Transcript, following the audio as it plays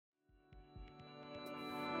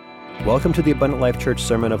Welcome to the Abundant Life Church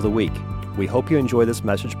Sermon of the Week. We hope you enjoy this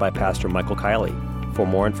message by Pastor Michael Kielley. For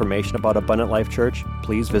more information about Abundant Life Church,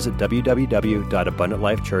 please visit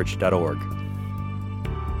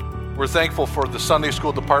www.abundantlifechurch.org. We're thankful for the Sunday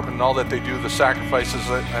school department and all that they do, the sacrifices.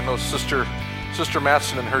 I know Sister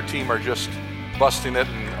Matson and her team are just busting it.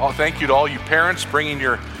 And thank you to all you parents bringing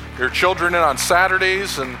your children in on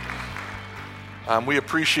Saturdays, and we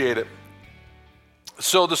appreciate it.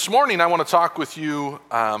 So this morning I want to talk with you,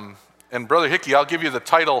 and Brother Hickey, I'll give you the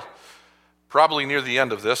title probably near the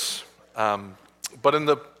end of this. But in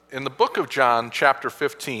the book of John, chapter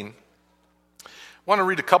 15, I want to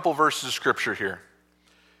read a couple verses of scripture here.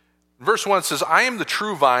 Verse 1 says, I am the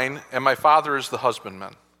true vine, and my Father is the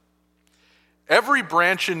husbandman. Every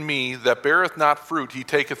branch in me that beareth not fruit, he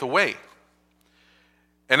taketh away.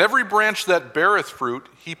 And every branch that beareth fruit,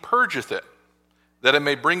 he purgeth it, that it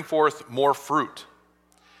may bring forth more fruit.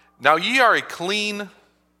 Now ye are clean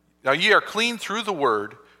through the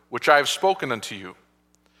word which I have spoken unto you.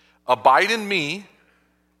 Abide in me,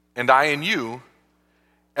 and I in you,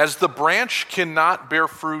 as the branch cannot bear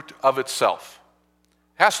fruit of itself.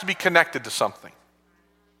 It has to be connected to something.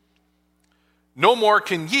 No more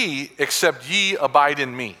can ye, except ye abide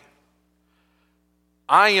in me.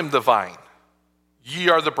 I am the vine, ye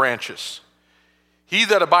are the branches. He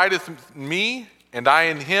that abideth in me, and I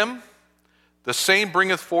in him, the same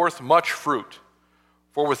bringeth forth much fruit.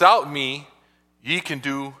 For without me ye can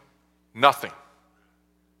do nothing.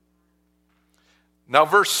 Now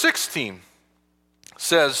verse 16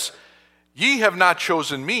 says, Ye have not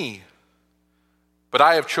chosen me, but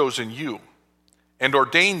I have chosen you, and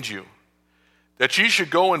ordained you, that ye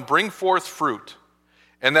should go and bring forth fruit,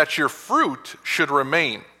 and that your fruit should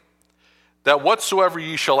remain, that whatsoever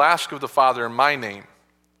ye shall ask of the Father in my name,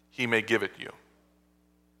 he may give it you.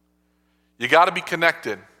 You got to be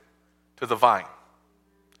connected to the vine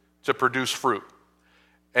to produce fruit.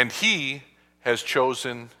 And he has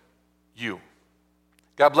chosen you.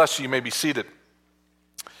 God bless you. You may be seated.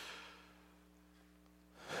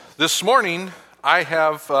 This morning, I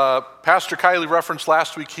have Pastor Kielley referenced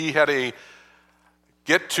last week. He had a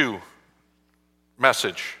get to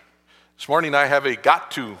message. This morning, I have a got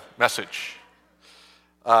to message.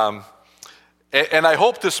 And I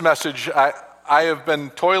hope this message, I have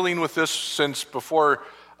been toiling with this since before,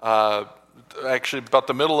 actually about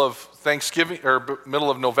the middle of Thanksgiving, or middle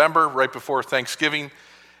of November, right before Thanksgiving.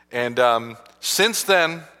 And since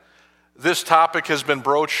then, this topic has been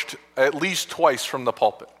broached at least twice from the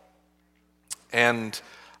pulpit. And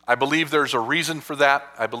I believe there's a reason for that.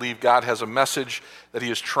 I believe God has a message that he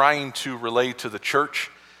is trying to relay to the church,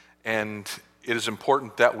 and it is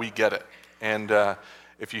important that we get it. And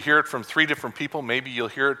if you hear it from three different people, maybe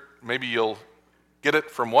you'll get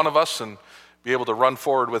it from one of us and be able to run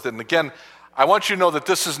forward with it. And again, I want you to know that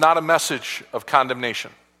this is not a message of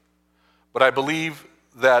condemnation, but I believe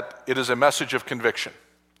that it is a message of conviction.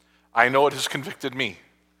 I know it has convicted me,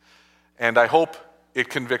 and I hope it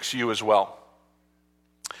convicts you as well.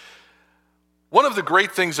 One of the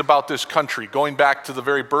great things about this country, going back to the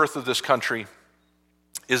very birth of this country,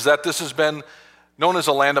 is that this has been known as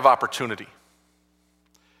a land of opportunity.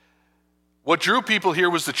 What drew people here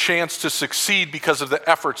was the chance to succeed because of the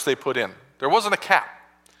efforts they put in. There wasn't a cap.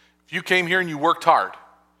 If you came here and you worked hard,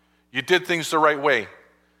 you did things the right way,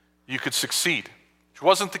 you could succeed, which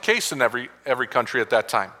wasn't the case in every country at that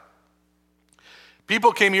time.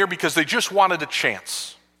 People came here because they just wanted a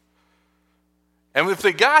chance. And if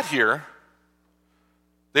they got here,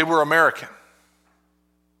 they were American.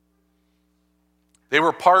 They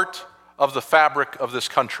were part of the fabric of this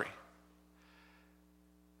country.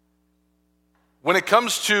 When it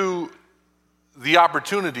comes to the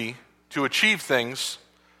opportunity to achieve things,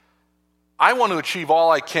 I want to achieve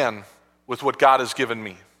all I can with what God has given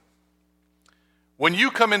me. When you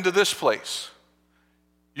come into this place,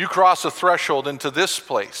 you cross a threshold into this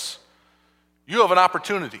place, you have an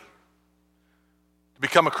opportunity to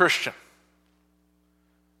become a Christian.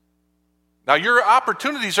 Now, your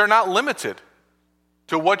opportunities are not limited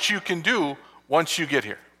to what you can do once you get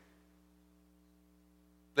here.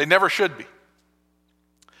 They never should be.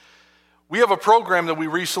 We have a program that we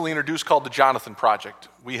recently introduced called the Jonathan Project.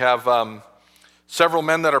 We have several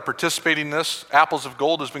men that are participating in this. Apples of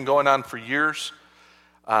Gold has been going on for years.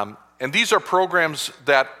 And these are programs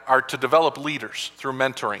that are to develop leaders through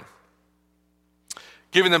mentoring,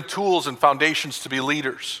 giving them tools and foundations to be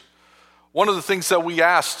leaders. One of the things that we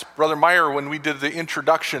asked, Brother Meyer, when we did the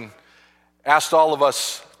introduction, asked all of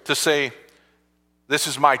us to say, this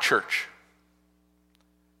is my church.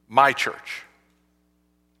 My church.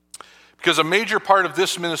 Because a major part of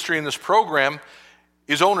this ministry and this program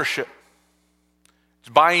is ownership.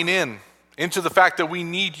 buying into the fact that we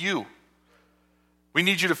need you. We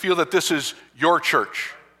need you to feel that this is your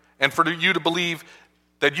church, and for you to believe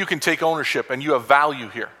that you can take ownership and you have value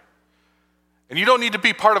here. And you don't need to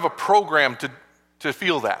be part of a program to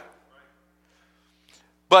feel that.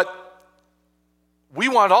 But we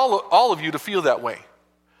want all of you to feel that way.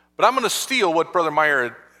 But I'm going to steal what Brother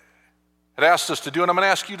Meyer had asked us to do, and I'm going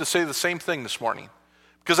to ask you to say the same thing this morning,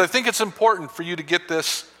 because I think it's important for you to get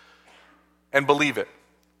this and believe it.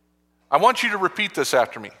 I want you to repeat this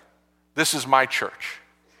after me. This is my church.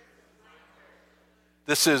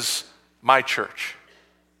 This is my church.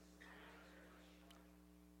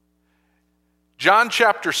 John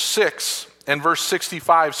chapter 6 and verse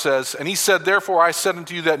 65 says, "And he said, Therefore I said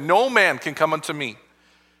unto you that no man can come unto me,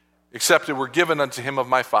 except it were given unto him of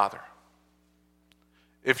my Father."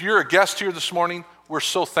 If you're a guest here this morning, we're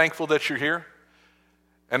so thankful that you're here.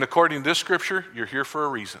 And according to this scripture, you're here for a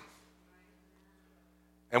reason.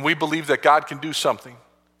 And we believe that God can do something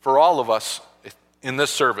for all of us in this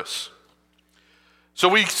service. So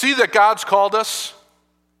we see that God's called us,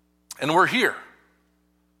 and we're here.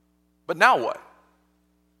 But now what?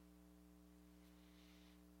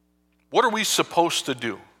 What are we supposed to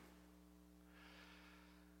do?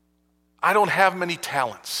 I don't have many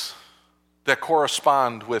talents that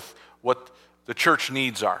correspond with what the church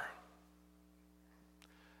needs are.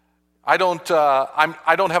 I don't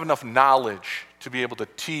have enough knowledge to be able to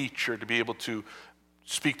teach or to be able to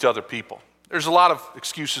speak to other people. There's a lot of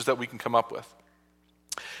excuses that we can come up with.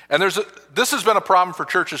 And this has been a problem for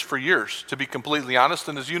churches for years, to be completely honest.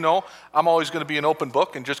 And as you know, I'm always going to be an open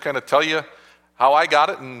book and just kind of tell you how I got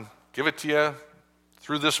it and give it to you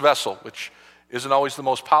through this vessel, which isn't always the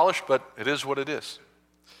most polished, but it is what it is.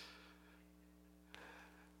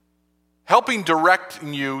 Helping direct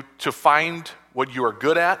you to find what you are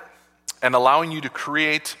good at and allowing you to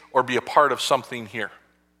create or be a part of something here.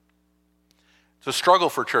 It's a struggle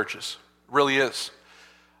for churches. It really is.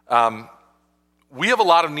 We have a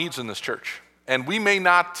lot of needs in this church, and we may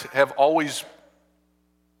not have always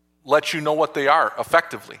let you know what they are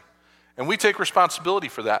effectively. And we take responsibility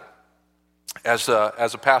for that as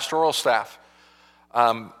a pastoral staff.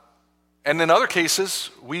 And in other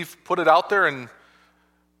cases, we've put it out there and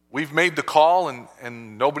we've made the call,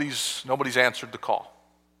 and nobody's answered the call.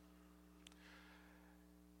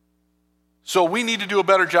 So we need to do a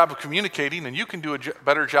better job of communicating, and you can do a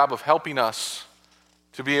better job of helping us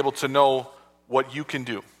to be able to know what you can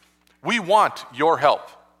do. We want your help.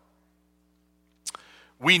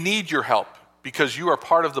 We need your help because you are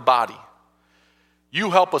part of the body.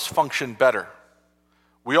 You help us function better.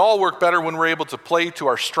 We all work better when we're able to play to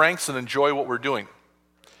our strengths and enjoy what we're doing.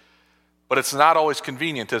 But it's not always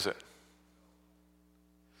convenient, is it?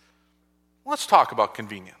 Let's talk about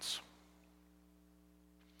convenience.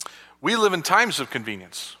 We live in times of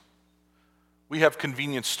convenience. We have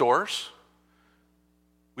convenience stores.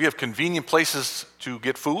 We have convenient places to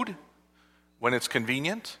get food when it's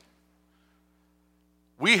convenient.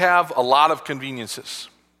 We have a lot of conveniences.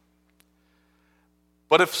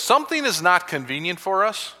 But if something is not convenient for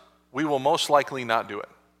us, we will most likely not do it.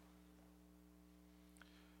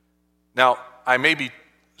 Now, I may be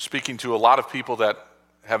speaking to a lot of people that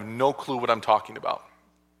have no clue what I'm talking about.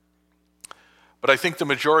 But I think the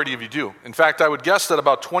majority of you do. In fact, I would guess that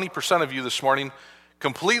about 20% of you this morning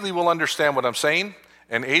completely will understand what I'm saying,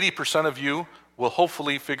 and 80% of you will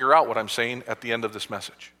hopefully figure out what I'm saying at the end of this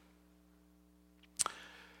message.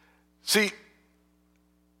 See,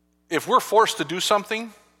 if we're forced to do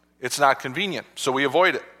something, it's not convenient, so we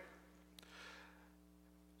avoid it.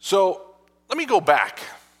 So let me go back.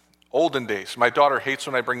 Olden days. My daughter hates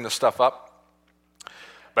when I bring this stuff up.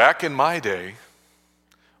 Back in my day,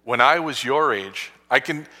 when I was your age,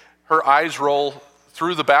 her eyes roll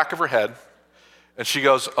through the back of her head, and she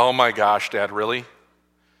goes, "Oh my gosh, Dad, really?"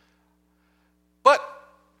 But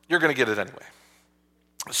you're going to get it anyway.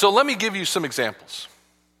 So let me give you some examples.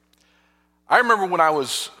 I remember when I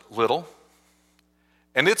was little,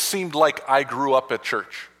 and it seemed like I grew up at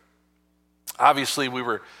church. Obviously, we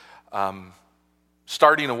were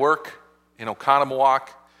starting to work in Oconomowoc,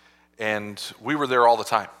 and we were there all the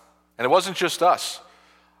time. And it wasn't just us.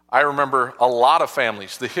 I remember a lot of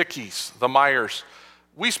families, the Hickeys, the Myers.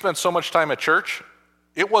 We spent so much time at church,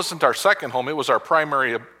 it wasn't our second home, it was our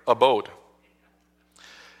primary abode.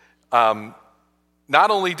 Not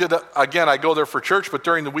only did, again, I go there for church, but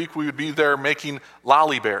during the week we would be there making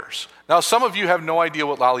lolly bears. Now, some of you have no idea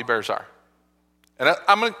what lolly bears are. And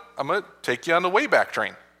I'm going to take you on the Wayback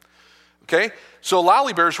Train. Okay? So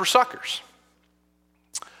lolly bears were suckers.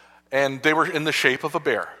 And they were in the shape of a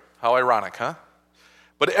bear. How ironic, huh?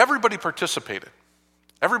 But everybody participated.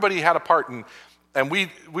 Everybody had a part in And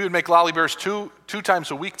we would make lolly bears two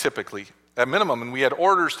times a week typically, at minimum, and we had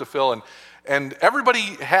orders to fill, and everybody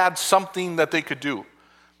had something that they could do.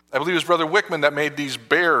 I believe it was Brother Wickman that made these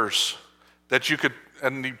bears that you could,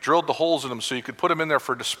 and he drilled the holes in them so you could put them in there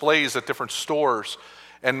for displays at different stores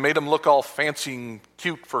and made them look all fancy and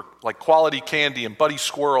cute for like Quality Candy and Buddy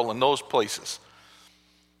Squirrel and those places.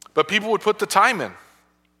 But people would put the time in.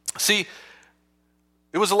 See,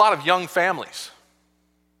 it was a lot of young families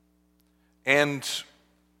and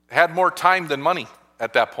had more time than money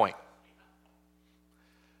at that point.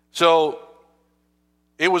 So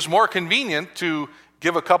it was more convenient to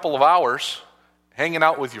give a couple of hours hanging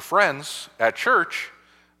out with your friends at church,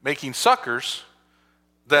 making suckers,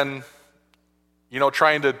 than,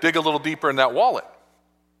 trying to dig a little deeper in that wallet.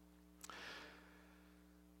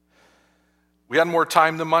 We had more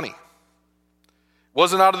time than money. It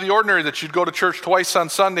wasn't out of the ordinary that you'd go to church twice on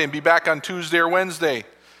Sunday and be back on Tuesday or Wednesday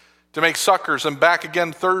to make suckers, and back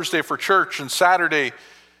again Thursday for church, and Saturday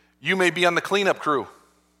you may be on the cleanup crew.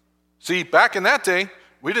 See, back in that day,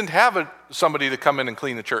 we didn't have somebody to come in and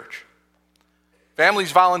clean the church.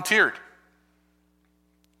 Families volunteered,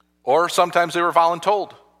 or sometimes they were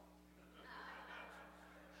voluntold.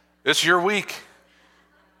 It's your week.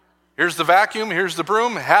 Here's the vacuum, here's the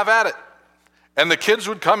broom, have at it. And the kids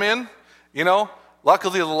would come in,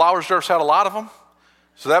 Luckily, the Lauersdorfs had a lot of them,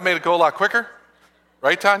 so that made it go a lot quicker.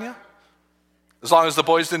 Right, Tanya? As long as the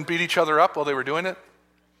boys didn't beat each other up while they were doing it.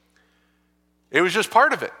 It was just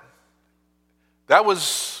part of it. That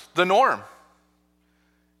was the norm.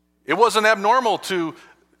 It wasn't abnormal to,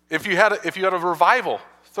 if you had a revival,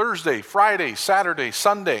 Thursday, Friday, Saturday,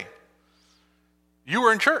 Sunday, you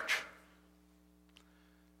were in church.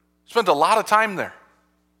 Spent a lot of time there.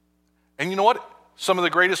 And you know what? Some of the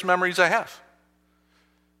greatest memories I have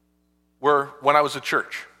were when I was at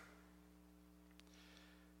church.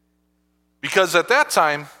 Because at that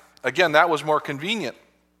time, again, that was more convenient.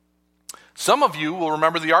 Some of you will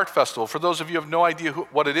remember the art festival. For those of you who have no idea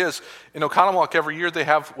what it is, in Oconomowoc every year they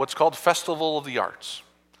have what's called Festival of the Arts.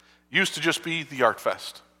 It used to just be the Art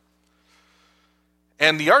Fest.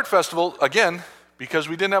 And the art festival, again, because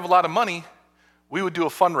we didn't have a lot of money, we would do a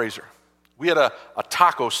fundraiser. We had a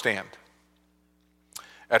taco stand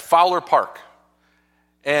at Fowler Park.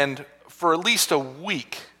 And for at least a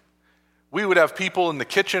week, we would have people in the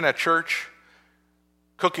kitchen at church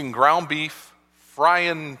cooking ground beef,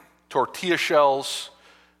 frying tortilla shells,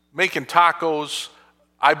 making tacos.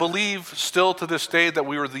 I believe still to this day that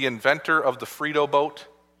we were the inventor of the Frito boat.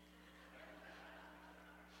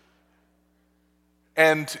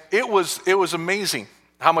 And it was amazing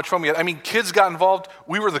how much fun we had. I mean, kids got involved.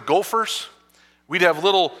 We were the gophers. We'd have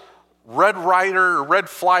little Red Ryder or Red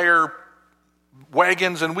Flyer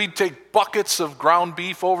wagons, and we'd take buckets of ground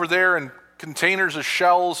beef over there and containers of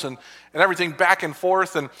shells and everything back and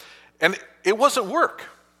forth. And it wasn't work.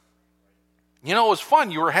 It was fun.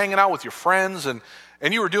 You were hanging out with your friends, and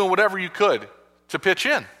you were doing whatever you could to pitch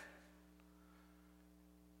in.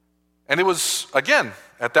 And it was, again,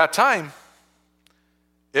 at that time,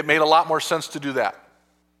 it made a lot more sense to do that.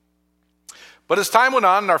 But as time went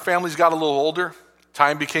on and our families got a little older,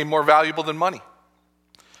 time became more valuable than money.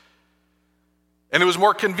 And it was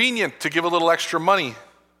more convenient to give a little extra money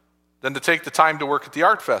than to take the time to work at the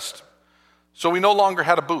Art Fest. So we no longer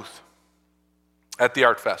had a booth at the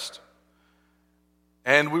Art Fest.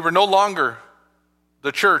 And we were no longer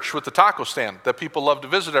the church with the taco stand that people love to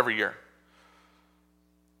visit every year.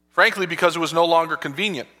 Frankly, because it was no longer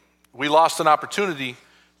convenient, we lost an opportunity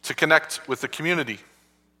to connect with the community.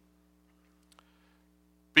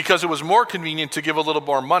 Because it was more convenient to give a little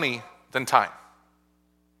more money than time.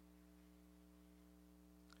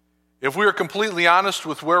 If we are completely honest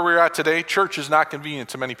with where we're at today, church is not convenient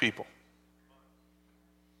to many people.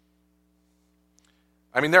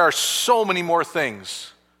 I mean, there are so many more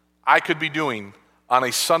things I could be doing on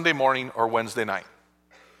a Sunday morning or Wednesday night.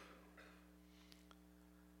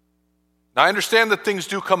 Now, I understand that things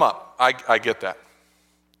do come up. I get that.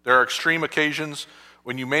 There are extreme occasions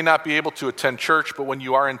when you may not be able to attend church, but when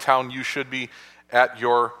you are in town, you should be at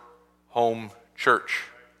your home church.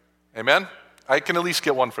 Amen? I can at least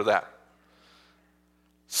get one for that.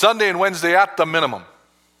 Sunday and Wednesday at the minimum.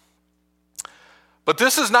 But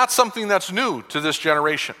this is not something that's new to this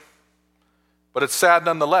generation. But it's sad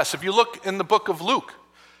nonetheless. If you look in the book of Luke,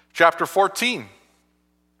 chapter 14,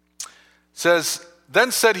 it says,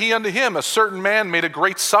 "Then said he unto him, a certain man made a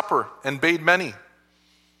great supper and bade many,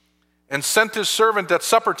 and sent his servant at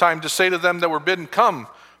supper time to say to them that were bidden, Come,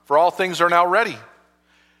 for all things are now ready.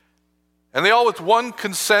 And they all with one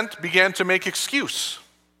consent began to make excuse.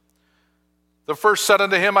 The first said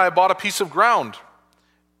unto him, I have bought a piece of ground,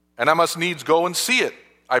 and I must needs go and see it.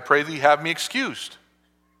 I pray thee have me excused.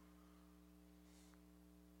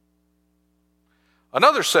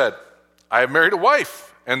 Another said, I have married a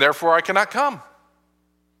wife, and therefore I cannot come.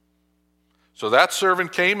 So that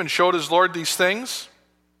servant came and showed his Lord these things.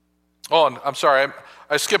 Oh, and I'm sorry,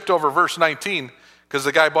 I skipped over verse 19 because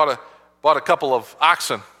the guy bought a couple of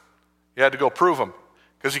oxen. He had to go prove them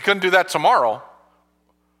because he couldn't do that tomorrow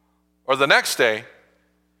or the next day.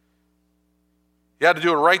 He had to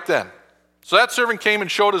do it right then. So that servant came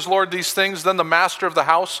and showed his Lord these things. Then the master of the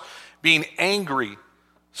house, being angry,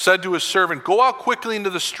 said to his servant, go out quickly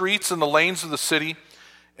into the streets and the lanes of the city,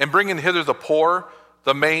 and bring in hither the poor,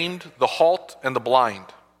 the maimed, the halt, and the blind.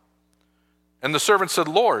 And the servant said,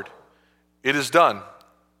 Lord, it is done,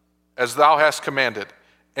 as thou hast commanded,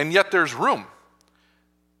 and yet there's room.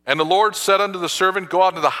 And the Lord said unto the servant, go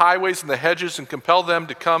out to the highways and the hedges, and compel them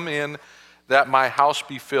to come in, that my house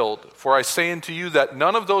be filled. For I say unto you that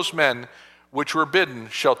none of those men which were bidden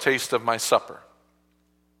shall taste of my supper.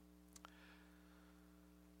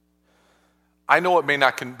 I know it may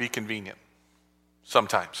not be convenient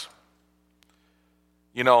sometimes.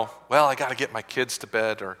 You know, well, I got to get my kids to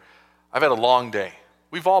bed, or I've had a long day.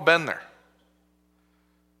 We've all been there.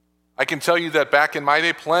 I can tell you that back in my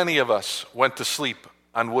day, plenty of us went to sleep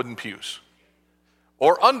on wooden pews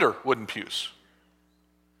or under wooden pews.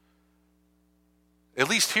 At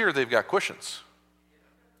least here they've got cushions.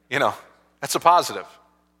 You know, that's a positive.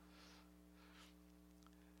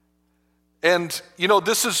 And, you know,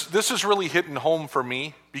 this is really hitting home for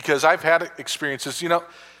me because I've had experiences. You know,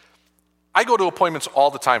 I go to appointments all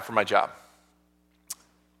the time for my job.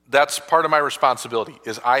 That's part of my responsibility,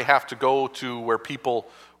 is I have to go to where people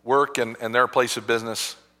work and their place of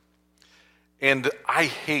business. And I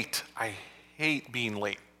hate being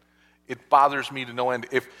late. It bothers me to no end.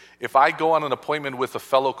 If I go on an appointment with a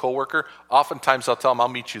fellow coworker, oftentimes I'll tell them I'll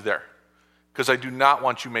meet you there because I do not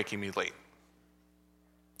want you making me late.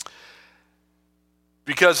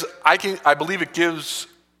 Because I believe it gives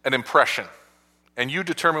an impression, and you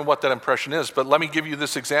determine what that impression is. But let me give you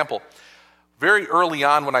this example. Very early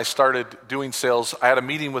on when I started doing sales, I had a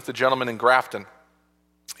meeting with a gentleman in Grafton.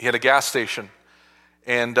 He had a gas station,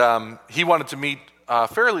 and he wanted to meet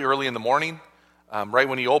fairly early in the morning, right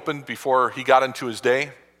when he opened, before he got into his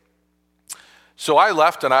day. So I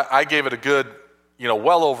left, and I gave it a good,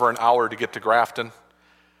 well over an hour to get to Grafton.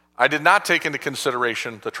 I did not take into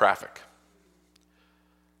consideration the traffic.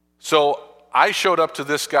 So I showed up to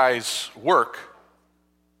this guy's work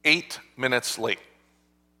 8 minutes late.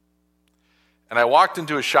 And I walked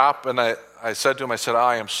into his shop, and I said to him,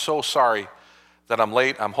 I am so sorry that I'm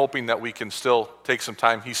late. I'm hoping that we can still take some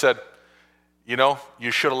time. He said,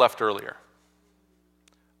 you should have left earlier.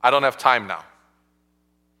 I don't have time now.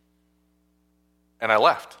 And I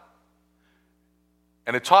left.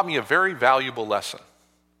 And it taught me a very valuable lesson.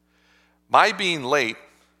 My being late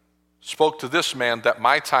spoke to this man that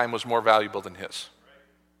my time was more valuable than his.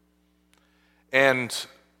 And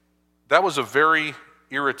that was a very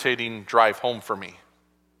irritating drive home for me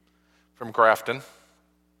from Grafton.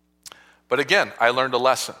 But again, I learned a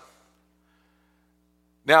lesson.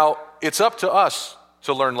 Now, it's up to us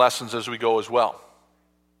to learn lessons as we go as well.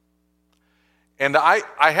 And I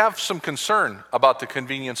have some concern about the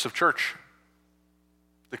convenience of church,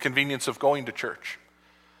 the convenience of going to church.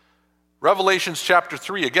 Revelations chapter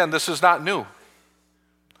 3, again, this is not new.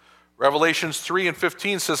 Revelations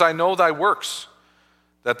 3:15 says, I know thy works,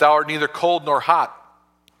 that thou art neither cold nor hot.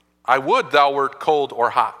 I would thou wert cold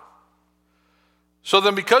or hot. So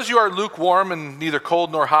then, because you are lukewarm and neither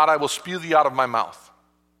cold nor hot, I will spew thee out of my mouth.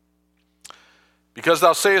 Because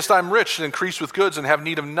thou sayest, I am rich and increase with goods and have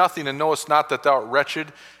need of nothing, and knowest not that thou art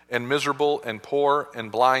wretched and miserable and poor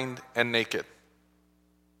and blind and naked.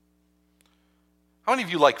 How many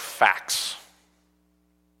of you like facts?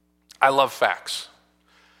 I love facts.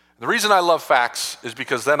 The reason I love facts is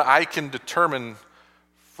because then I can determine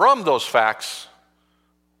from those facts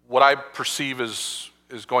what I perceive is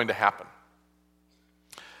going to happen.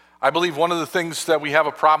 I believe one of the things that we have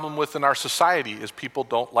a problem with in our society is people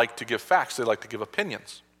don't like to give facts. They like to give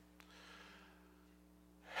opinions.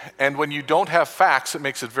 And when you don't have facts, it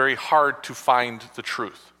makes it very hard to find the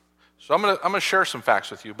truth. So I'm going to share some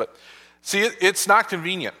facts with you, but see, it's not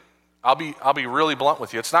convenient. I'll be really blunt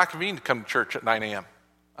with you. It's not convenient to come to church at 9 a.m.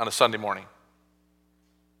 on a Sunday morning.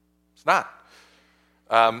 It's not.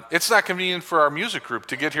 It's not convenient for our music group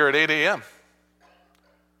to get here at 8 a.m.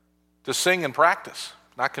 to sing and practice.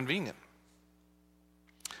 Not convenient.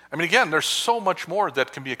 I mean, again, there's so much more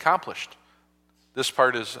that can be accomplished. This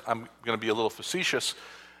part is, I'm going to be a little facetious,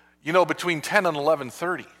 between 10 and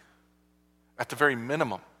 11:30 at the very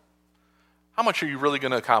minimum. how much are you really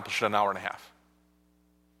going to accomplish in an hour and a half?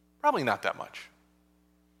 Probably not that much.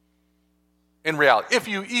 In reality,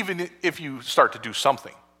 if you start to do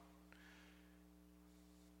something.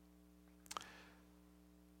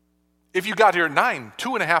 If you got here at 9,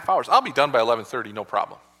 2.5 hours, I'll be done by 11:30, no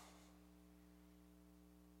problem.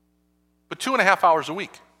 But 2.5 hours a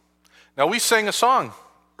week. Now, we sang a song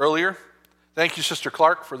earlier. Thank you, Sister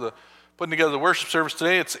Clark, for putting together the worship service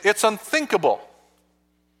today. It's unthinkable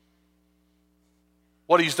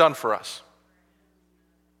what he's done for us.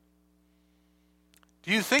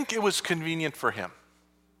 Do you think it was convenient for him?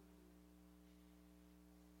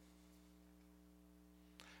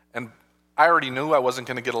 And I already knew I wasn't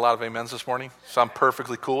going to get a lot of amens this morning, so I'm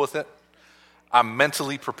perfectly cool with it. I'm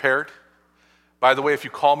mentally prepared. By the way, if you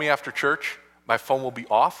call me after church, my phone will be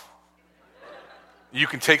off. You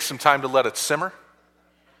can take some time to let it simmer.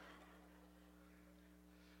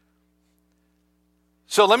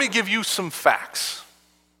 So let me give you some facts.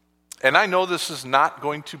 And I know this is not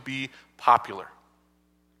going to be popular.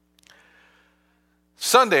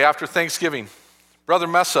 Sunday after Thanksgiving, Brother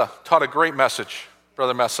Messa taught a great message.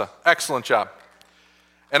 Brother Messa, excellent job.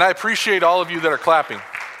 And I appreciate all of you that are clapping.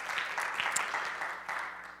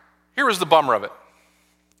 Here is the bummer of it.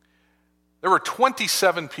 There were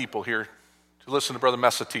 27 people here to listen to Brother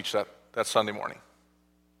Messa teach that Sunday morning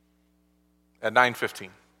at 9:15.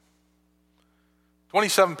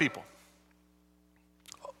 27 people.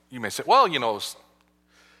 You may say, well, it's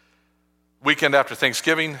weekend after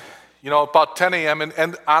Thanksgiving, about 10 a.m.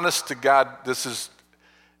 And honest to God, it's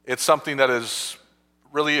something that is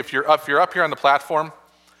really, if you're up here on the platform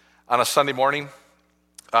on a Sunday morning,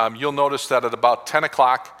 you'll notice that at about 10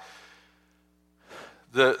 o'clock,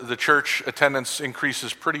 the church attendance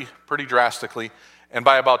increases pretty drastically. And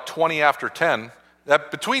by about 20 after 10,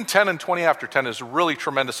 that between 10 and 20 after 10 is a really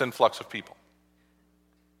tremendous influx of people.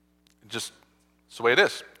 Just, it's the way it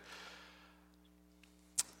is.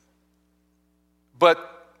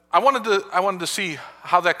 But I wanted to see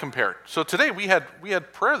how that compared. So today we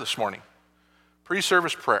had prayer this morning,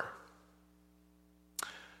 pre-service prayer.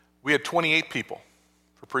 We had 28 people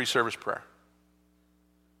for pre-service prayer.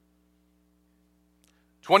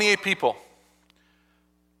 28 people.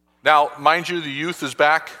 Now, mind you, the youth is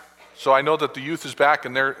back, so I know that the youth is back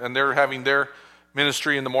and they're having their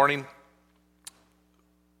ministry in the morning.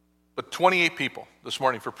 But 28 people this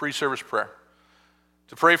morning for pre-service prayer.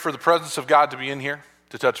 To pray for the presence of God to be in here,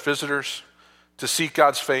 to touch visitors, to seek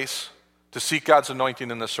God's face, to seek God's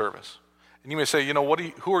anointing in this service. And you may say,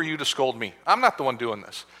 who are you to scold me? I'm not the one doing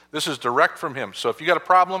this. This is direct from him. So if you got a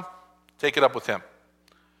problem, take it up with him.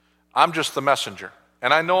 I'm just the messenger.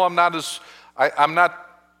 And I know I'm not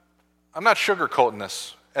sugarcoating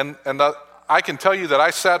this. And I can tell you that I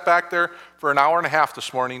sat back there for an hour and a half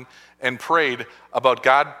this morning and prayed about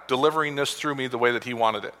God delivering this through me the way that he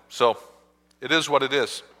wanted it. So it is what it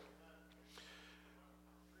is.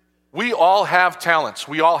 We all have talents.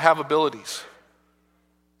 We all have abilities.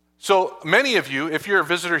 So many of you, if you're a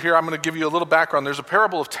visitor here, I'm going to give you a little background. There's a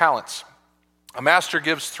parable of talents. A master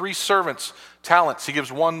gives 3 servants talents. He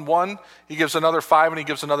gives one, he gives another 5, and he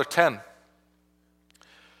gives another 10.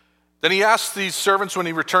 Then he asks these servants when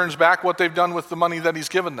he returns back what they've done with the money that he's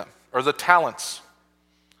given them, or the talents.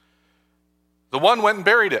 The one went and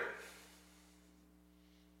buried it.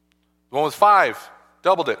 The one with 5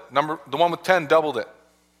 doubled it. The one with 10 doubled it.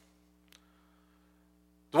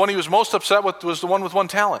 The one he was most upset with was the one with 1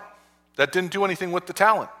 talent that didn't do anything with the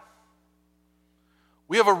talent.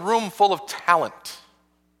 We have a room full of talent.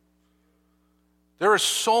 There is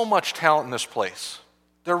so much talent in this place.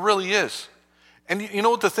 There really is. And you know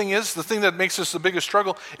what the thing is? The thing that makes this the biggest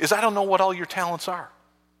struggle is I don't know what all your talents are.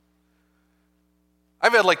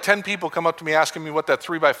 I've had like 10 people come up to me asking me what that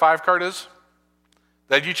 3x5 card is,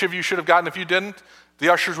 that each of you should have gotten. If you didn't,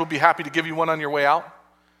 the ushers will be happy to give you one on your way out.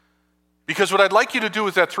 Because what I'd like you to do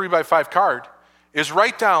with that 3x5 card is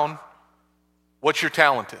write down what your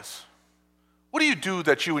talent is. What do you do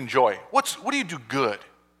that you enjoy? What do you do good?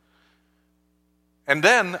 And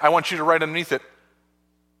then I want you to write underneath it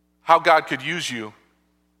how God could use you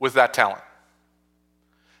with that talent.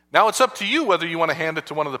 Now it's up to you whether you want to hand it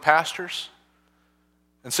to one of the pastors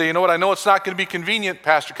and say, you know what, I know it's not going to be convenient,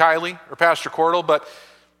 Pastor Kielley or Pastor Cordell, but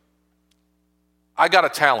I got a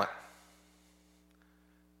talent.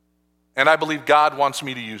 And I believe God wants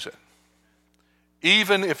me to use it,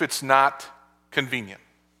 even if it's not convenient.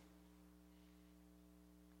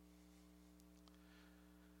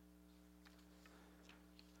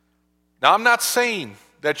 Now, I'm not saying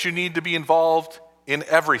that you need to be involved in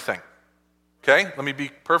everything, okay? Let me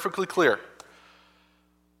be perfectly clear.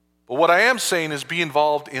 But what I am saying is be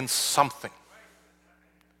involved in something.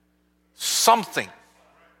 something.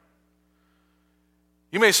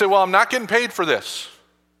 You may say, well, I'm not getting paid for this,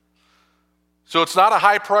 so it's not a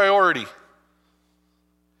high priority.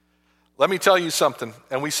 Let me tell you something,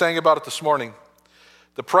 and we sang about it this morning.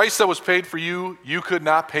 The price that was paid for you, you could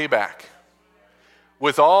not pay back.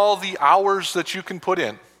 With all the hours that you can put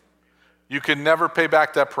in, you can never pay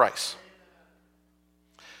back that price.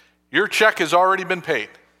 Your check has already been paid,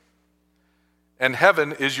 and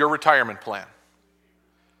heaven is your retirement plan.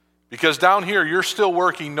 Because down here, you're still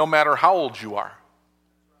working no matter how old you are.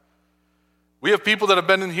 We have people that have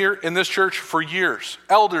been in this church for years,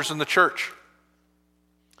 elders in the church.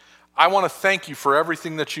 I want to thank you for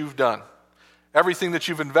everything that you've done, everything that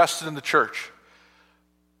you've invested in the church.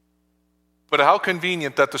 But how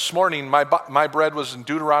convenient that this morning my bread was in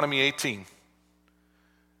Deuteronomy 18.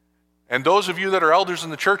 And those of you that are elders in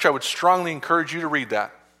the church, I would strongly encourage you to read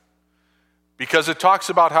that. Because it talks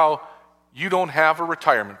about how you don't have a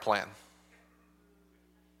retirement plan.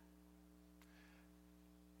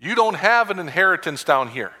 You don't have an inheritance down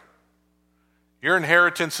here. Your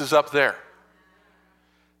inheritance is up there.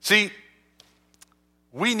 See,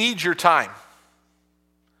 we need your time.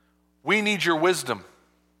 We need your wisdom.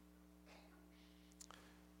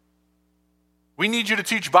 We need you to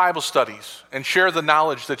teach Bible studies and share the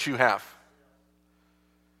knowledge that you have.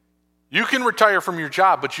 You can retire from your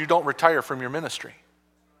job, but you don't retire from your ministry.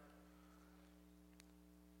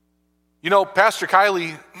 You know, Pastor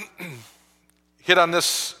Kielley hit on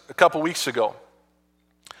this a couple weeks ago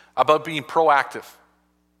about being proactive.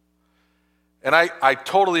 And I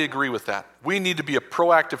totally agree with that. We need to be a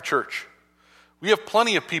proactive church. We have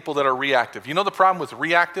plenty of people that are reactive. You know the problem with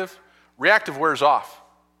reactive? Reactive wears off.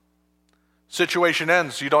 Situation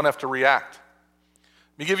ends, you don't have to react.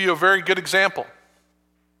 Let me give you a very good example.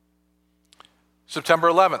 September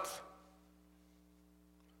 11th.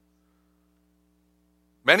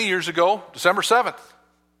 Many years ago, December 7th.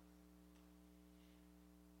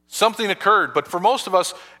 Something occurred, but for most of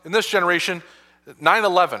us in this generation,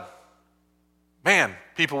 9/11. Man,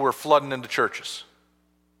 people were flooding into churches.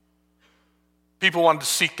 People wanted to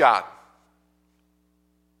seek God.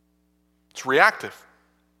 It's reactive.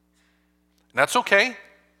 And that's okay.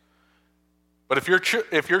 But if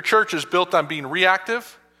your church is built on being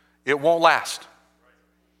reactive, it won't last.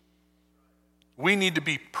 We need to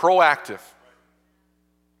be proactive.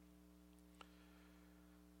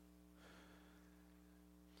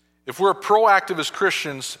 If we're proactive as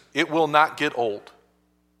Christians, it will not get old.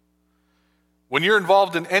 When you're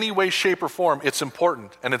involved in any way, shape, or form, it's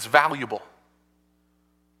important and it's valuable.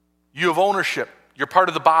 You have ownership. You're part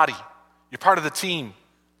of the body. You're part of the team.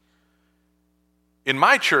 In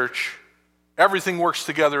my church, everything works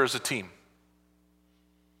together as a team.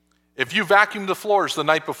 If you vacuumed the floors the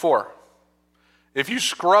night before, if you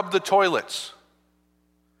scrubbed the toilets,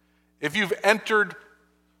 if you've entered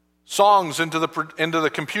songs into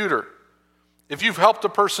the computer, if you've helped a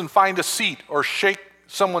person find a seat or shake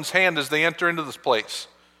someone's hand as they enter into this place,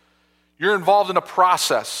 you're involved in a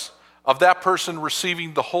process of that person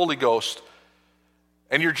receiving the Holy Ghost,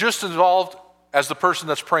 and you're just as involved as the person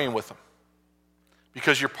that's praying with them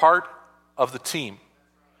because you're part of the team.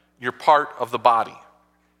 You're part of the body.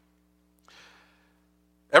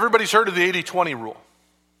 Everybody's heard of the 80-20 rule.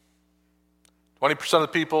 20% of the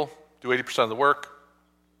people do 80% of the work.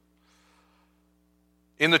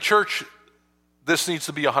 In the church, this needs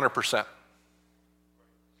to be 100%.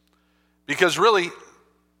 Because really,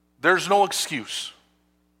 there's no excuse.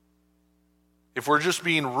 If we're just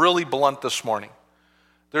being really blunt this morning,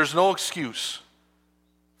 there's no excuse.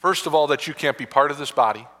 First of all, that you can't be part of this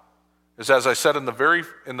body. As I said in the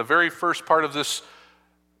very first part of this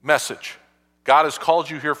message, God has called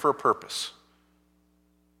you here for a purpose.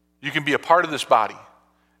 You can be a part of this body,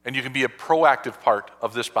 and you can be a proactive part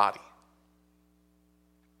of this body.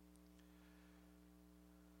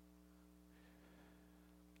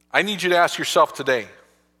 I need you to ask yourself today,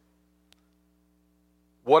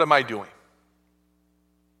 what am I doing?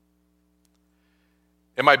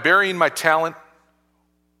 Am I burying my talent,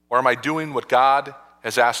 or am I doing what God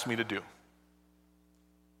has asked me to do?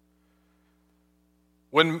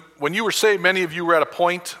 When you were saved, many of you were at a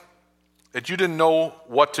point that you didn't know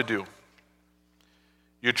what to do.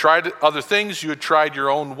 You had tried other things, you had tried your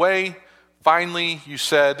own way. Finally, you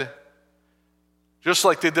said, just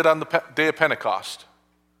like they did on the day of Pentecost,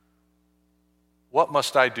 what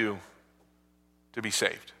must I do to be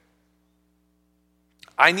saved?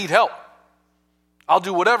 I need help. I'll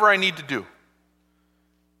do whatever I need to do.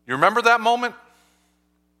 You remember that moment?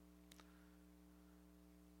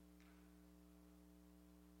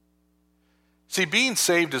 See, being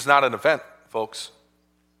saved is not an event, folks.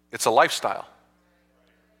 It's a lifestyle.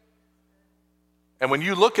 And when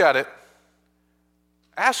you look at it,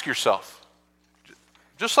 ask yourself,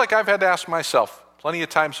 just like I've had to ask myself plenty of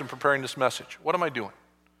times in preparing this message, what am I doing?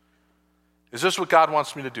 Is this what God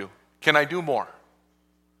wants me to do? Can I do more?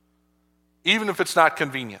 Even if it's not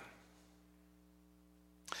convenient.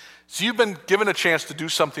 So you've been given a chance to do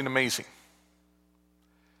something amazing.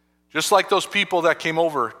 Just like those people that came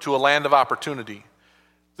over to a land of opportunity,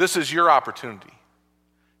 this is your opportunity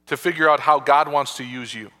to figure out how God wants to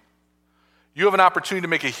use you. You have an opportunity to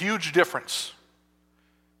make a huge difference.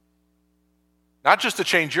 Not just to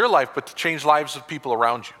change your life, but to change lives of people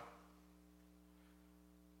around you.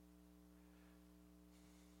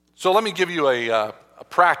 So let me give you a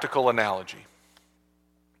practical analogy.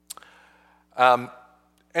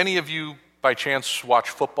 Any of you, by chance, watch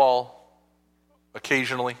football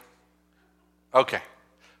occasionally? Okay.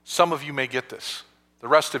 Some of you may get this. The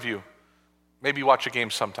rest of you, maybe watch a game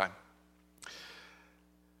sometime.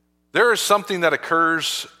 There is something that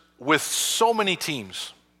occurs with so many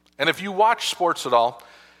teams. And if you watch sports at all,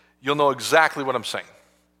 you'll know exactly what I'm saying.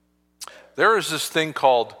 There is this thing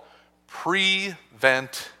called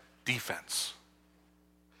prevent defense.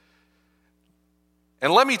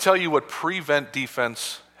 And let me tell you what prevent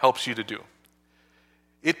defense helps you to do.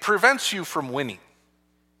 It prevents you from winning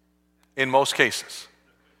in most cases.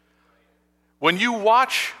 When you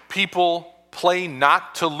watch people play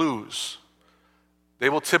not to lose, they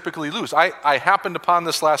will typically lose. I happened upon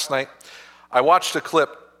this last night. I watched a clip.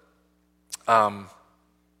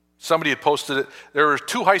 Somebody had posted it. There were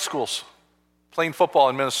 2 high schools playing football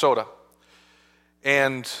in Minnesota.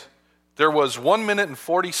 And there was 1 minute and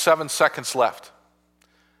 47 seconds left.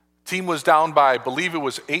 Team was down by, I believe it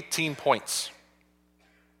was 18 points.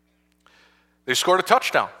 They scored a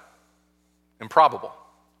touchdown. Improbable.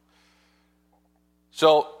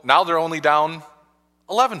 So now they're only down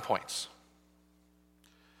 11 points.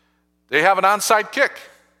 They have an onside kick.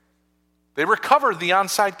 They recovered the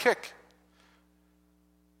onside kick.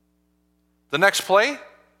 The next play,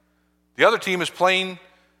 the other team is playing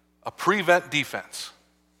a prevent defense.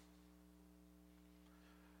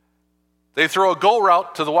 They throw a go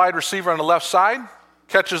route to the wide receiver on the left side,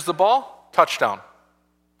 catches the ball, touchdown.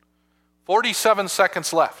 47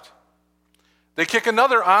 seconds left. They kick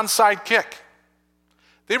another onside kick.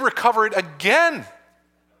 They recover it again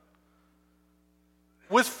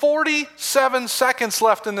with 47 seconds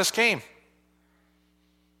left in this game.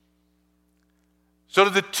 So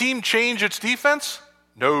did the team change its defense?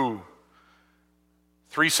 No.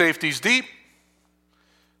 3 safeties deep,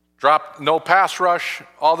 drop, no pass rush,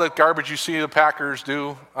 all that garbage you see the Packers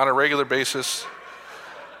do on a regular basis.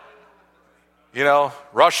 You know,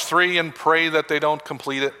 rush 3 and pray that they don't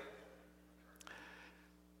complete it.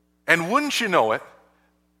 And wouldn't you know it,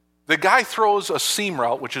 the guy throws a seam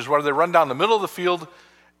route, which is where they run down the middle of the field,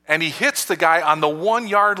 and he hits the guy on the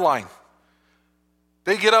 1-yard line.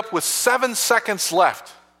 They get up with 7 seconds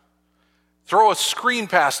left. Throw a screen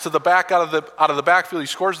pass to the back out of the backfield. He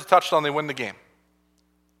scores the touchdown. They win the game.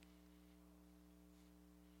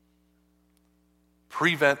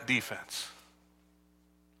 Prevent defense.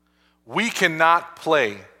 We cannot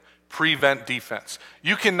play prevent defense.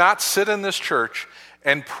 You cannot sit in this church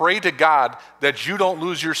and pray to God that you don't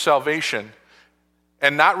lose your salvation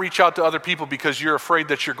and not reach out to other people because you're afraid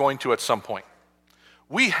that you're going to at some point.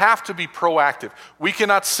 We have to be proactive. We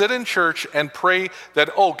cannot sit in church and pray that,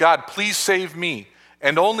 oh, God, please save me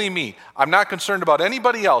and only me. I'm not concerned about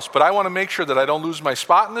anybody else, but I want to make sure that I don't lose my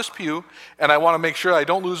spot in this pew, and I want to make sure I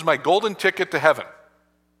don't lose my golden ticket to heaven.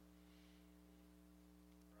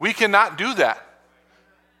 We cannot do that.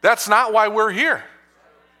 That's not why we're here.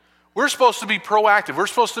 We're supposed to be proactive. We're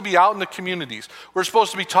supposed to be out in the communities. We're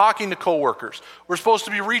supposed to be talking to coworkers. We're supposed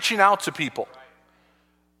to be reaching out to people.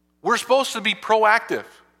 We're supposed to be proactive.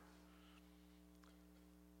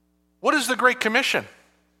 What is the Great Commission?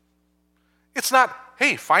 It's not,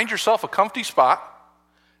 hey, find yourself a comfy spot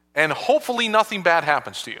and hopefully nothing bad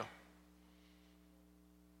happens to you.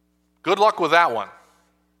 Good luck with that one.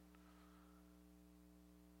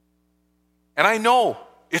 And I know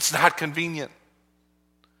it's not convenient.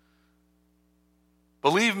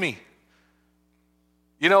 Believe me.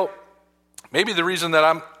 You know, maybe the reason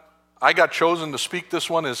that I got chosen to speak this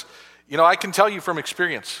one is, you know, I can tell you from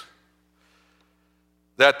experience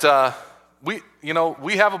that we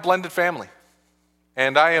have a blended family,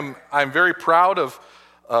 and I'm very proud of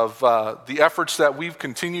the efforts that we've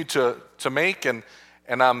continued to make, and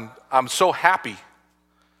I'm so happy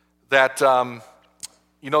that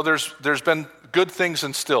there's been good things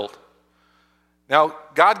instilled. Now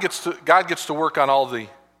God gets to work on all the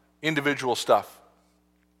individual stuff,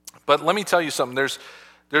 but let me tell you something.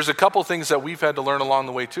 There's a couple things that we've had to learn along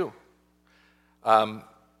the way too.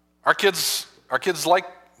 Our kids like,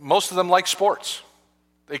 most of them like sports.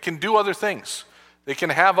 They can do other things. They can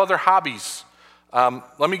have other hobbies.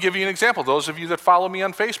 Let me give you an example. Those of you that follow me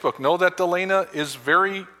on Facebook know that Delana is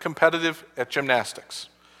very competitive at gymnastics.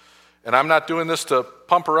 And I'm not doing this to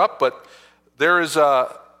pump her up, but there is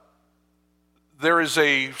a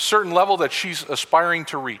certain level that she's aspiring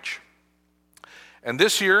to reach. And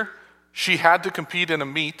this year, she had to compete in a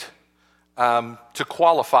meet to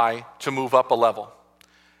qualify to move up a level.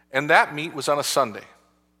 And that meet was on a Sunday.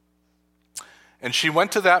 And she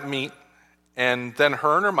went to that meet, and then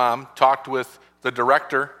her and her mom talked with the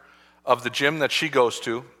director of the gym that she goes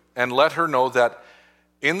to and let her know that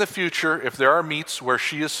in the future, if there are meets where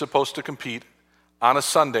she is supposed to compete on a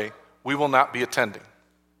Sunday, we will not be attending.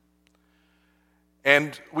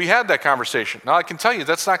 And we had that conversation. Now, I can tell you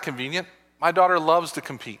that's not convenient. My daughter loves to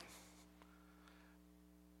compete.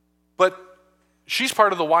 But she's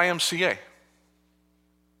part of the YMCA.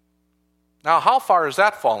 Now, how far has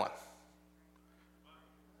that fallen?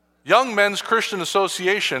 Young Men's Christian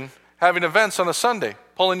Association having events on a Sunday,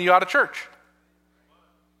 pulling you out of church.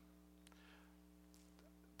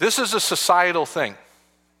 This is a societal thing.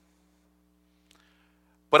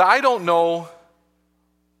 But I don't know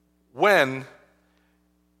when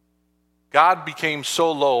God became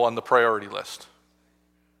so low on the priority list.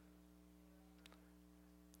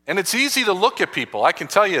 And it's easy to look at people. I can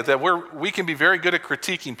tell you that we can be very good at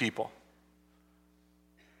critiquing people.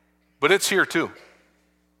 But it's here too.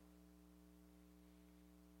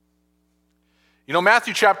 You know,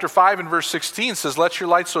 Matthew chapter 5 and verse 16 says, "Let your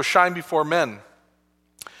light so shine before men,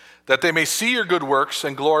 that they may see your good works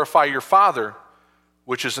and glorify your Father,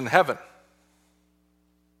 which is in heaven."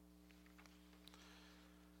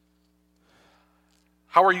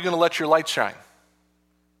 How are you going to let your light shine?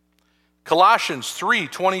 Colossians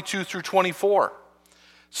 3:22 through 24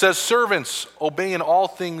 says, "Servants, obey in all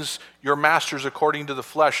things your masters according to the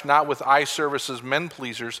flesh, not with eye service as men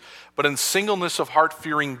pleasers, but in singleness of heart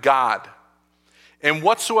fearing God. And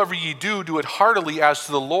whatsoever ye do, do it heartily as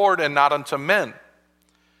to the Lord and not unto men,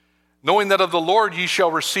 knowing that of the Lord ye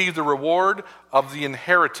shall receive the reward of the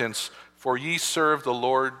inheritance, for ye serve the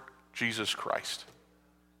Lord Jesus Christ."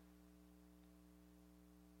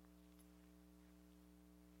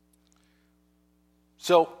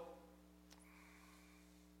 So,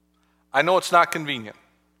 I know it's not convenient.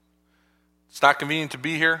 It's not convenient to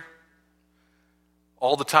be here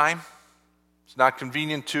all the time. It's not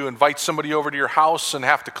convenient to invite somebody over to your house and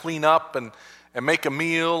have to clean up and make a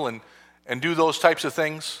meal and do those types of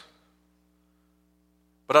things.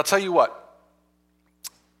 But I'll tell you what,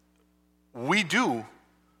 we do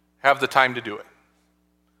have the time to do it.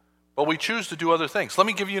 But we choose to do other things. Let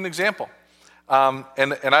me give you an example. And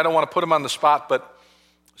I don't want to put them on the spot, but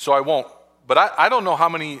so I won't. But I don't know how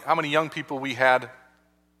many young people we had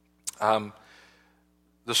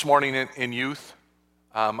this morning in youth.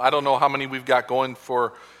 I don't know how many we've got going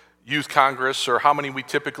for Youth Congress or how many we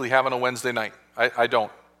typically have on a Wednesday night. I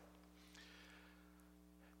don't.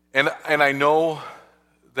 And I know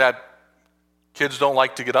that kids don't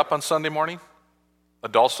like to get up on Sunday morning.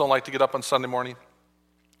 Adults don't like to get up on Sunday morning.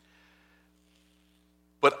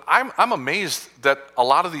 But I'm amazed that a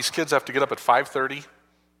lot of these kids have to get up at 5:30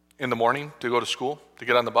 in the morning to go to school, to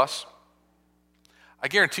get on the bus. I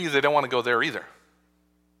guarantee you they don't want to go there either.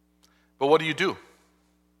 But what do?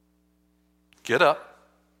 Get up,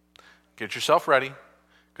 get yourself ready,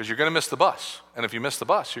 because you're going to miss the bus. And if you miss the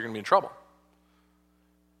bus, you're going to be in trouble.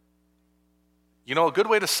 You know, a good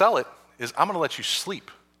way to sell it is I'm going to let you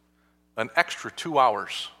sleep an extra 2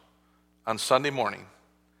 hours on Sunday morning,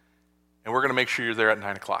 and we're going to make sure you're there at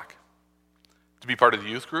 9 o'clock to be part of the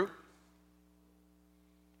youth group,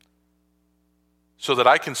 so that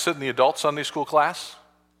I can sit in the adult Sunday school class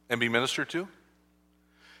and be ministered to.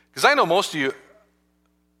 Because I know most of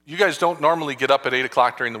you guys don't normally get up at 8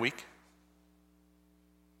 o'clock during the week.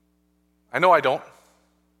 I know I don't.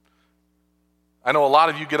 I know a lot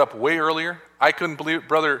of you get up way earlier. I couldn't believe it,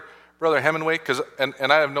 Brother Hemingway,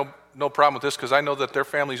 and I have no problem with this because I know that their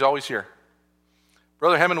family's always here.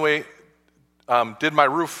 Brother Hemingway did my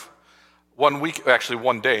roof one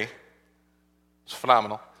day. It's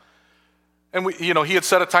phenomenal. And he had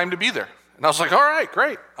set a time to be there. And I was like, all right,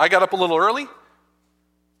 great. I got up a little early.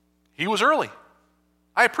 He was early.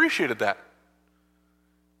 I appreciated that.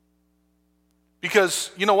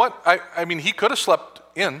 Because, you know what? I mean, he could have slept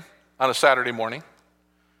in on a Saturday morning,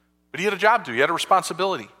 but he had a job to do. He had a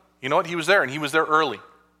responsibility. You know what? He was there, and he was there early.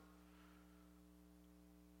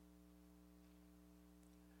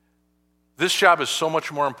 This job is so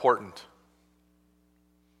much more important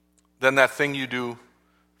than that thing you do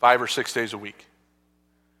 5 or 6 days a week.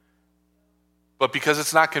 But because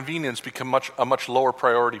it's not convenient, it's become a much lower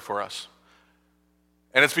priority for us.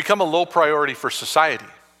 And it's become a low priority for society.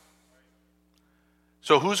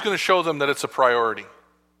 So who's going to show them that it's a priority?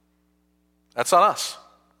 That's on us.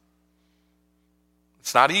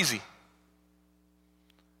 It's not easy,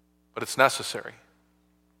 but it's necessary.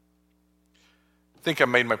 I think I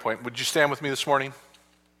made my point. Would you stand with me this morning?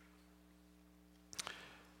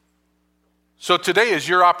 So today is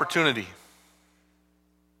your opportunity.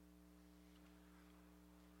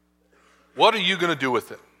 What are you going to do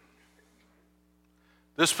with it?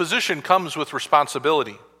 This position comes with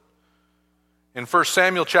responsibility. In 1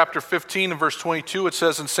 Samuel chapter 15 and verse 22, it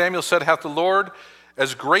says, "And Samuel said, Hath the Lord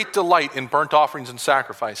as great delight in burnt offerings and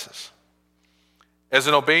sacrifices, as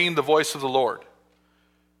in obeying the voice of the Lord?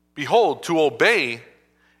 Behold, to obey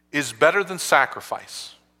is better than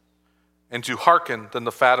sacrifice, and to hearken than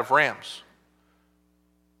the fat of rams."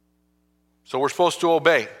 So we're supposed to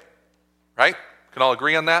obey, right? Can all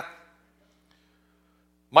agree on that?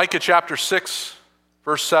 Micah chapter 6,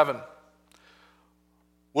 verse 7.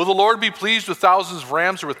 "Will the Lord be pleased with thousands of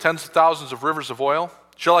rams or with tens of thousands of rivers of oil?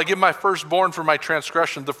 Shall I give my firstborn for my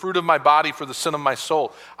transgression, the fruit of my body for the sin of my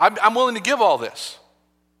soul?" I'm willing to give all this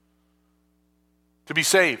to be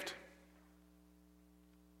saved.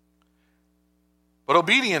 But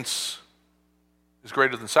obedience is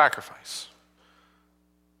greater than sacrifice.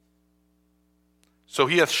 "So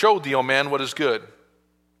he hath showed thee, O man, what is good.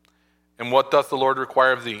 And what doth the Lord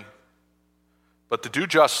require of thee? But to do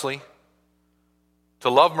justly,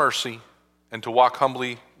 to love mercy, and to walk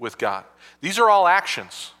humbly with God." These are all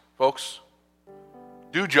actions, folks.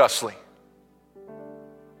 Do justly.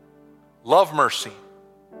 Love mercy.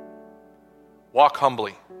 Walk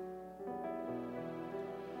humbly.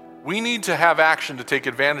 We need to have action to take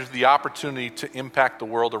advantage of the opportunity to impact the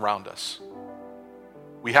world around us.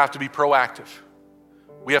 We have to be proactive.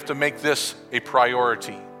 We have to make this a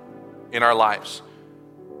priority in our lives.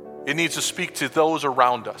 It needs to speak to those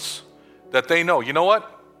around us that they know, you know what?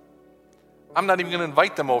 I'm not even going to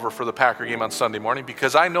invite them over for the Packer game on Sunday morning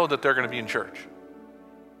because I know that they're going to be in church.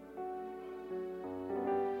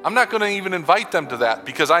 I'm not going to even invite them to that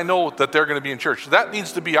because I know that they're going to be in church. That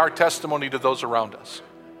needs to be our testimony to those around us.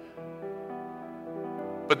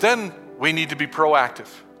 But then we need to be proactive.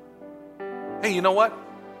 Hey, you know what?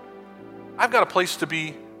 I've got a place to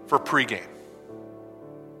be for pregame.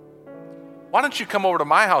 Why don't you come over to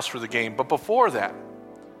my house for the game? But before that,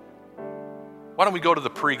 why don't we go to the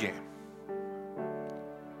pregame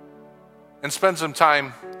and spend some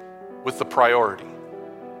time with the priority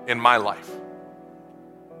in my life?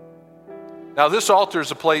 Now, this altar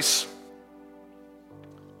is a place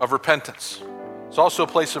of repentance. It's also a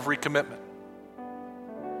place of recommitment.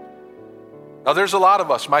 Now, there's a lot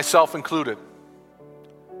of us, myself included,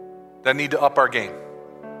 that need to up our game.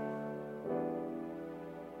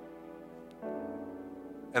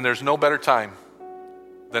 And there's no better time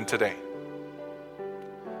than today.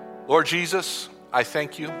 Lord Jesus, I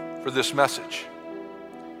thank you for this message.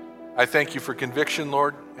 I thank you for conviction,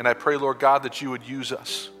 Lord, and I pray, Lord God, that you would use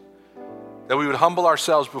us, that we would humble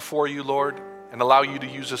ourselves before you, Lord, and allow you to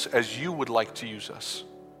use us as you would like to use us.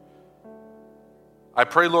 I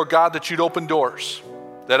pray, Lord God, that you'd open doors,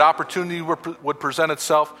 that opportunity would present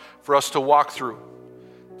itself for us to walk through,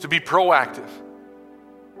 to be proactive.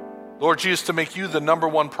 Lord Jesus, to make you the number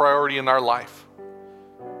one priority in our life,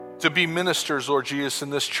 to be ministers, Lord Jesus, in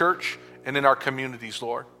this church and in our communities,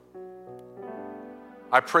 Lord.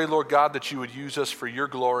 I pray, Lord God, that you would use us for your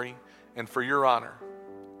glory and for your honor,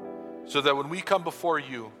 so that when we come before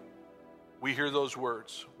you, we hear those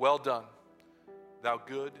words, "Well done, thou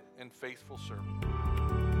good and faithful servant."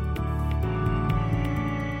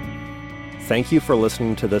 Thank you for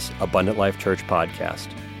listening to this Abundant Life Church podcast.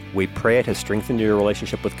 We pray it has strengthened your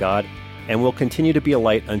relationship with God and will continue to be a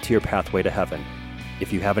light unto your pathway to heaven.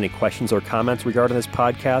 If you have any questions or comments regarding this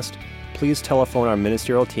podcast, please telephone our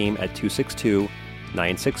ministerial team at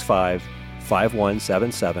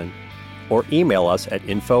 262-965-5177 or email us at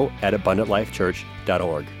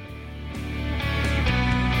info@abundantlifechurch.org.